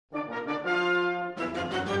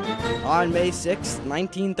On May 6,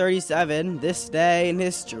 1937, this day in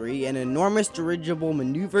history, an enormous dirigible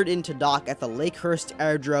maneuvered into dock at the Lakehurst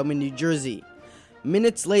airdrome in New Jersey.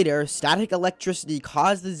 Minutes later, static electricity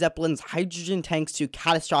caused the Zeppelin's hydrogen tanks to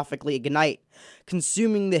catastrophically ignite,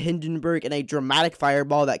 consuming the Hindenburg in a dramatic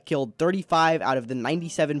fireball that killed 35 out of the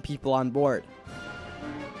 97 people on board.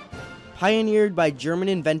 Pioneered by German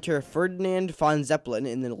inventor Ferdinand von Zeppelin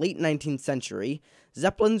in the late 19th century,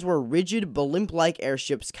 Zeppelins were rigid, blimp-like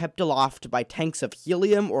airships kept aloft by tanks of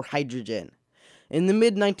helium or hydrogen. In the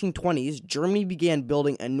mid-1920s, Germany began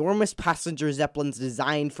building enormous passenger Zeppelins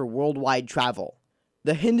designed for worldwide travel.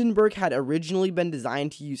 The Hindenburg had originally been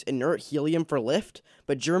designed to use inert helium for lift,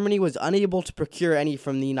 but Germany was unable to procure any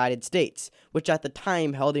from the United States, which at the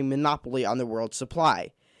time held a monopoly on the world's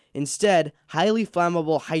supply. Instead, highly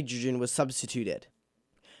flammable hydrogen was substituted.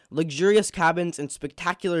 Luxurious cabins and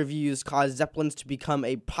spectacular views caused Zeppelins to become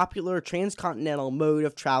a popular transcontinental mode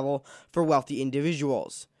of travel for wealthy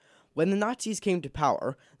individuals. When the Nazis came to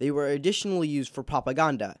power, they were additionally used for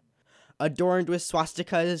propaganda. Adorned with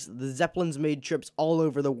swastikas, the Zeppelins made trips all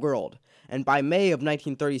over the world, and by May of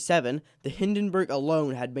 1937, the Hindenburg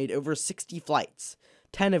alone had made over 60 flights,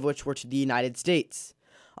 10 of which were to the United States.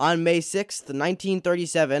 On May 6,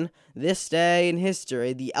 1937, this day in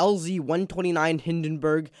history, the LZ-129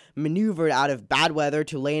 Hindenburg maneuvered out of bad weather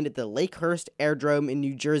to land at the Lakehurst airdrome in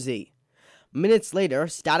New Jersey. Minutes later,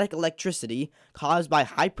 static electricity, caused by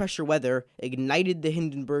high-pressure weather, ignited the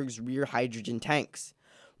Hindenburg's rear hydrogen tanks.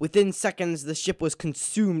 Within seconds, the ship was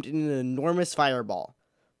consumed in an enormous fireball.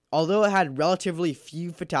 Although it had relatively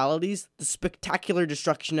few fatalities, the spectacular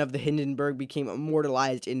destruction of the Hindenburg became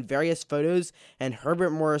immortalized in various photos and Herbert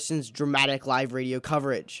Morrison's dramatic live radio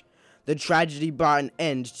coverage. The tragedy brought an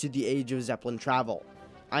end to the age of Zeppelin travel.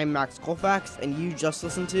 I'm Max Colfax, and you just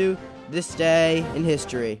listened to This Day in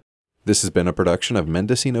History. This has been a production of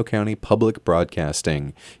Mendocino County Public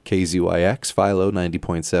Broadcasting, KZYX Philo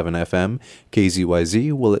 90.7 FM,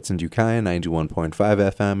 KZYZ Willits and Ukiah 91.5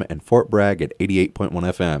 FM, and Fort Bragg at 88.1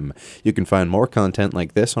 FM. You can find more content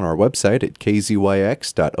like this on our website at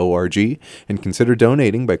kzyx.org, and consider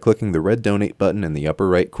donating by clicking the red donate button in the upper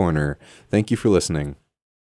right corner. Thank you for listening.